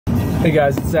Hey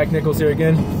guys, it's Zach Nichols here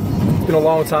again. It's been a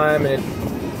long time, and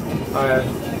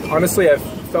honestly I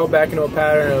fell back into a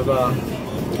pattern of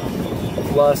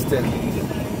lust and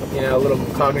a little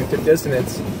cognitive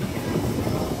dissonance.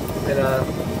 And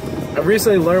I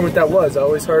recently learned what that was. I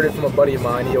always heard it from a buddy of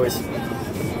mine. He always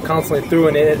constantly threw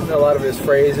in it a lot of his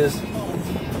phrases,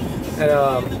 and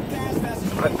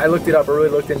I looked it up. I really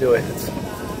looked into it. It's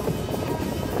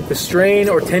the strain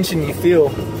or tension you feel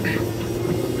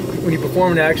when you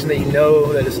perform an action that you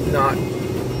know that is not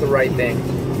the right thing.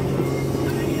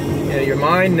 Your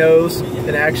mind knows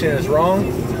an action is wrong.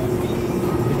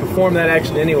 You perform that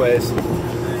action anyways.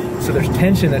 So there's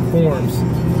tension that forms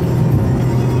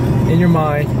in your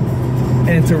mind,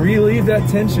 and to relieve that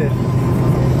tension,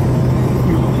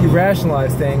 you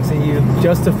rationalize things and you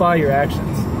justify your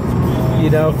actions.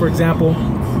 For example,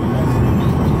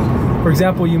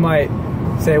 you might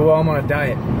say, well, I'm on a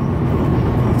diet.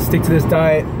 Stick to this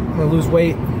diet. I'm gonna lose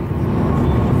weight.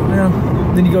 Well,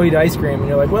 then you go eat ice cream and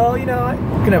you're like, well, I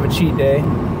can have a cheat day.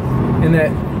 And that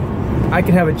I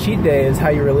can have a cheat day is how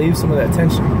you relieve some of that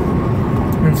tension.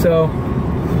 And so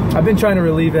I've been trying to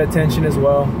relieve that tension as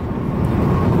well.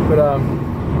 But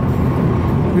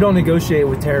we don't negotiate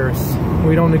with terrorists.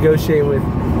 We don't negotiate with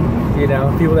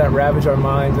people that ravage our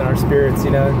minds and our spirits.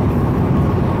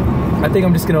 I think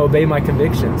I'm just gonna obey my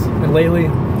convictions. And lately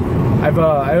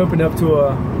I opened up to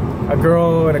a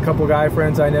girl and a couple guy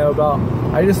friends I know about.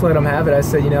 I just let them have it. I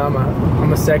said,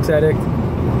 I'm a sex addict,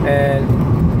 and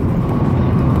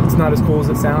it's not as cool as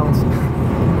it sounds.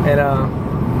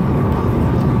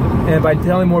 And by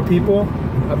telling more people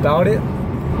about it,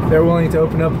 they're willing to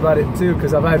open up about it too.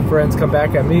 Because I've had friends come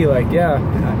back at me like, yeah,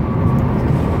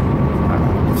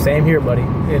 same here, buddy.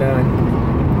 And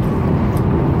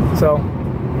so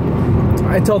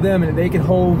I told them, and they can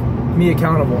hold me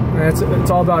accountable. And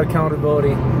it's all about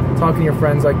accountability. Talking to your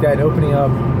friends like that, opening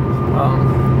up,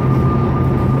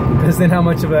 because then how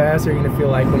much of an ass are you gonna feel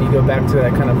like when you go back to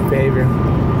that kind of behavior?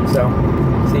 So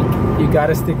you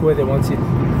gotta stick with it once I'm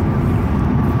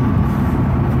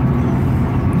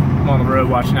on the road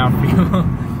watching out for you.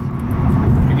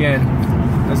 Again,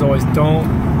 as always, don't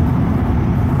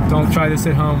try this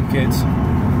at home, kids.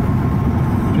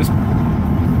 Just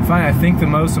find I think the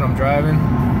most when I'm driving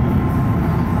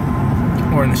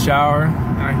or in the shower.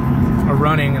 Or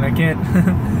running, and I can't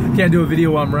do a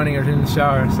video while I'm running or in the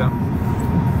shower. So,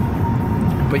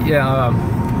 but yeah,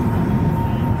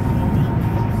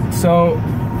 so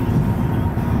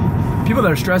people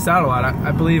that are stressed out a lot,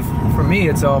 I believe for me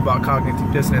it's all about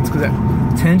cognitive dissonance, because that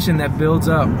tension that builds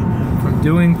up from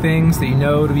doing things that you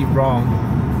know to be wrong.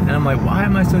 And I'm like, why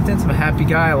am I so tense? I'm a happy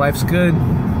guy, life's good.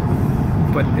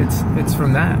 But it's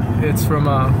from that. It's from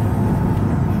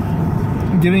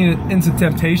giving it into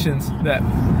temptations that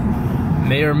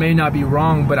may or may not be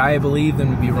wrong, but I believe them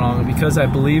to be wrong. And because I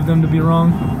believe them to be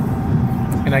wrong,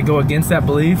 and I go against that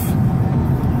belief,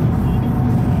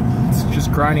 it's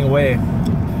just grinding away.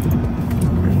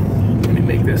 Let me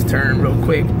make this turn real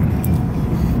quick.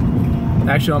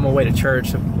 Actually, on my way to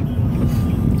church. The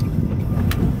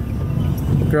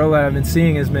girl that I've been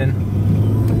seeing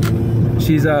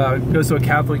she's goes to a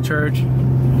Catholic church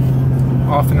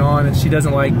off and on, and she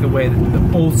doesn't like the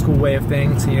old school way of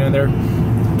things. Their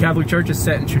Catholic church is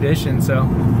set in tradition, so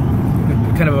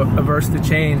kind of averse to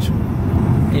change.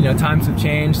 Times have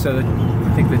changed, so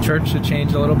I think the church should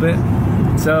change a little bit.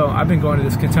 So I've been going to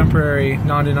this contemporary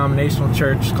non-denominational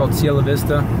church called Cielo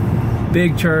Vista.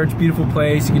 Big church, beautiful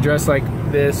place. You can dress like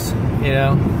this,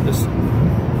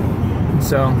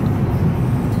 so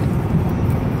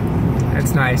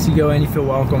it's nice. You go in, you feel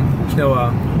welcome. There's no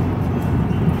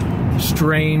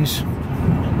strange,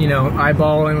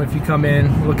 eyeballing if you come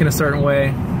in looking a certain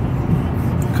way.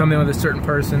 Come in with a certain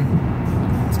person.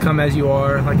 It's come as you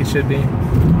are, like it should be.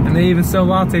 And they even sell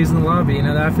lattes in the lobby.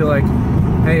 That I feel like,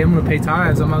 hey, I'm gonna pay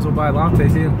tithes, I might as well buy a latte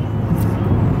too.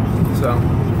 So,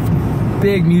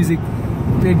 big music,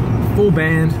 big full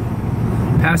band.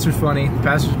 Pastor's funny.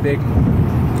 Pastor's big.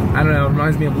 I don't know. It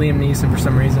reminds me of Liam Neeson for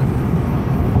some reason.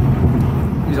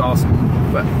 He's awesome.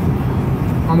 But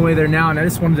on the way there now, and I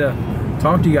just wanted to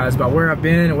talk to you guys about where I've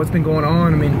been and what's been going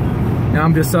on. Now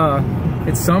I'm just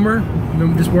it's summer.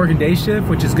 I'm just working day shift,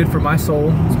 which is good for my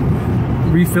soul. It's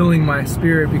refilling my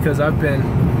spirit, because I've been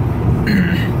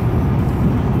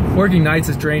working nights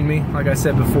has drained me, like I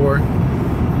said before.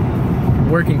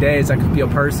 Working days, I could be a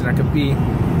person. I could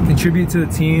contribute to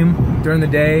the team during the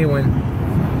day when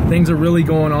things are really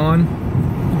going on.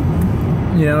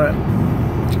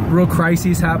 Real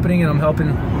crises happening, and I'm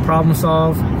helping problem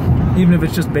solve, even if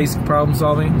it's just basic problem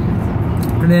solving.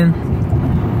 And then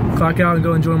clock out and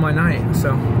go enjoy my night.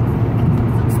 So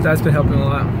that's been helping a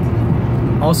lot.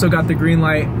 Also got the green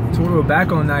light to go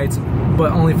back on nights,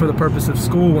 but only for the purpose of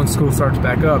school when school starts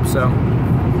back up. So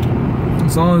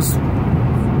as long as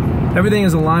everything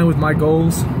is aligned with my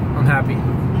goals, I'm happy.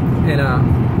 And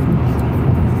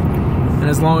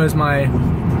as long as my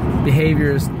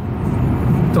behaviors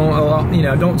don't allow,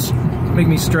 don't make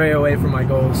me stray away from my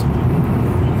goals.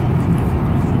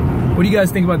 What do you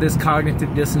guys think about this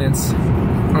cognitive dissonance? I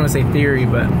don't want to say theory,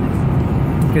 but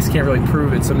I guess can't really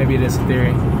prove it, so maybe it is a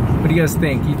theory. What do you guys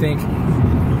think? You think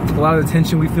a lot of the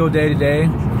tension we feel day to day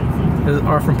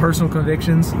are from personal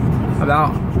convictions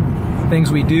about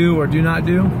things we do or do not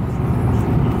do?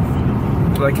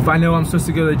 Like if I know I'm supposed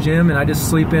to go to the gym and I just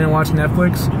sleep in and watch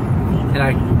Netflix, and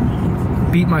I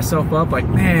beat myself up like,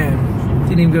 man,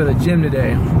 didn't even go to the gym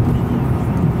today.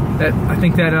 I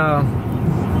think that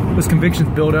those convictions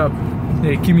build up,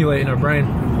 they accumulate in our brain.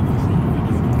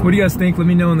 What do you guys think? Let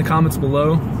me know in the comments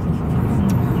below.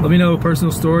 Let me know a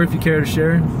personal story if you care to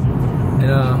share.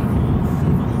 And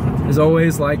as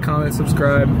always, like, comment,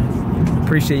 subscribe.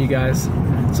 Appreciate you guys.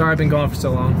 Sorry I've been gone for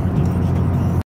so long.